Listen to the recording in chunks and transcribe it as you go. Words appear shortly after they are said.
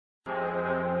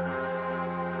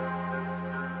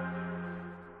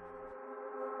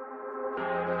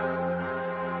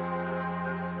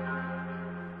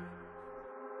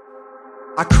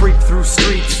I creep through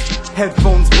streets,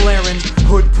 headphones blaring,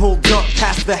 hood pulled up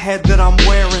past the head that I'm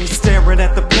wearing, staring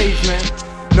at the pavement.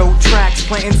 No tracks,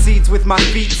 planting seeds with my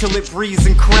feet till it breathes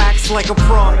and cracks like a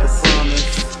promise.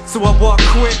 So I walk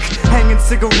quick, hanging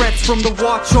cigarettes from the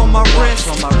watch on my wrist,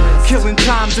 killing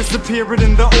time, disappearing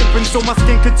in the open so my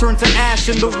skin could turn to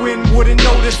ash and the wind wouldn't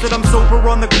notice that I'm sober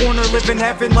on the corner, living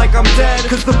heaven like I'm dead.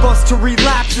 Cause the bus to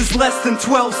relapse is less than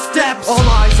 12 steps. All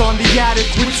eyes on the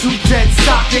attic with 2 dead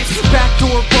sockets, back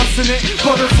door busting it,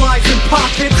 butterflies in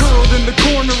pockets, curled in the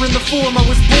corner in the form I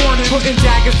was born in, putting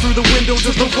daggers through the windows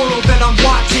of the world that I'm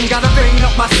watching. Got a vein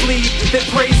up my sleeve that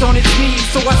preys on its knees,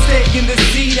 so I stay in the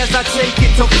seat as I take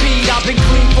it to feed. I've been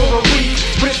clean for a week,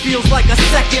 but it feels like a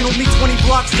second. Only 20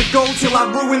 blocks to go till I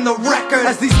ruin the record.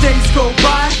 As these days go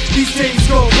by, these days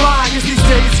go by, as these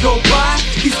days go by,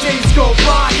 these days go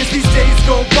by, as these days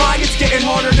go by, it's getting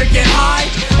harder to get high.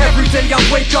 Every day I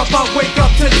wake up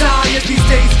to die. As these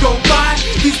days go by,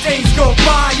 these days go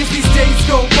by, as these days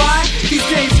go by, these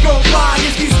days go by,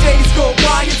 as these days go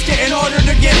by, it's getting harder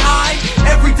to get high.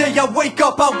 Every day I wake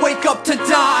up to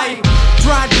die.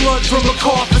 Dried blood from a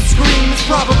coffin scream is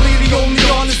probably the only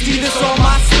honesty that's on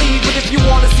my sleeve. But if you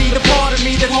wanna see the part of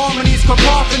me that harmonies,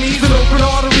 cacophonies, then open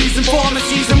arteries and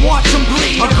pharmacies and watch them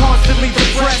bleed. I'm constantly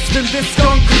depressed and this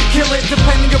skunk could kill it,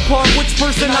 depending upon which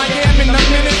person I am in the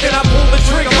minute that I pull the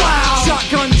trigger. Wow.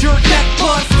 Shotgun jerk, neck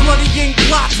bust, bloody ink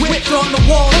blots whipped on the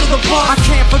walls of the bus. I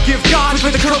can't forgive God for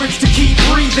the courage to keep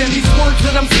breathing. These words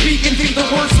that I'm speaking be the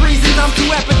worst reasons. I'm too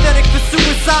apathetic for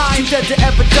suicide, too dead to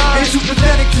ever die, and too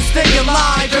pathetic to stay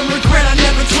alive and regret I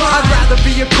never tried. I'd rather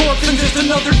be a corpse than just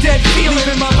another dead feeling,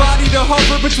 leaving my body to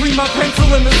hover between my pencil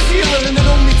and the ceiling. And it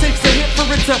only takes a hit for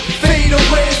it to fade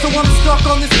away, so I'm stuck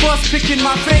on this bus picking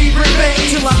my favorite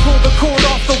vein till I pull the cord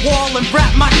off the wall and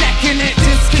wrap my neck in it.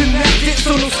 Disconnect it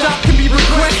so no stop can be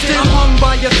requested. I'm hung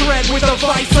by a thread with a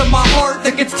vice in my heart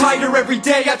that gets tighter every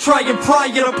day. I try and pry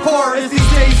it apart. As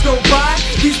these days go by,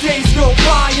 these days go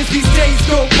by, as these days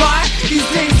go by, these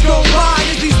days go by,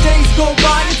 as these days go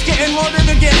by, it's getting harder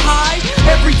to get high.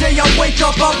 Every day I wake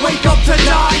up to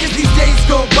die. As these days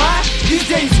go by, these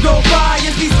days go by,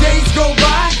 as these days go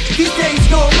by, these days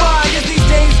go by, as these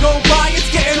days go by, it's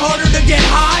getting harder to get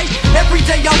high. Every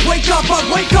day I wake up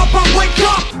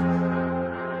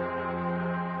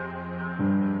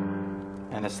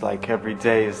and it's like every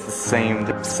day is the same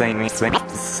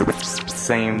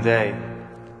day,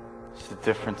 just a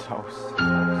different toast.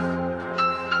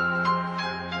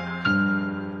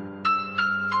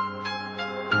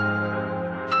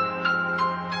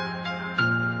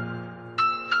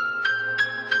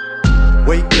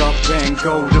 Wake up and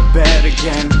go to bed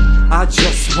again, I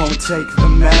just won't take the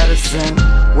medicine.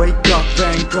 Wake up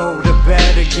and go to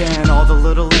bed again, all the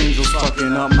little angels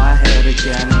fucking up my head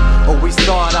again. Always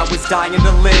thought I was dying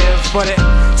to live, but it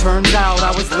turns out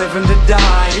I was living to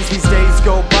die. As these days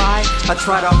go by, I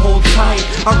try to hold tight,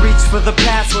 I reach for the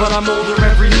past but I'm older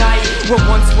every night. What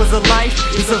once was a life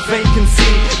is a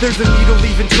vacancy. There's a needle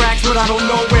leaving tracks but I don't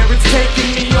know where it's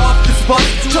taking me. Off this bus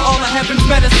to all of heaven's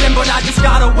medicine, but I just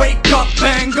gotta wake up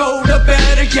and go to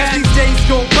bed again. These days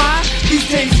go by, these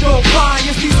days go by,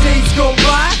 as these days go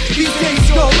by, these days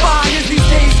go by, as these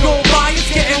days go by, it's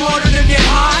getting harder to get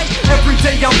high. Every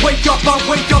day I wake up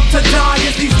to die.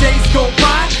 As these days go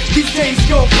by, these days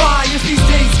go by, as these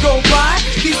days go by,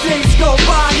 these days go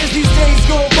by, as these days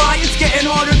go by, it's getting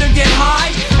harder to get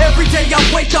high. Every day I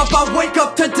wake up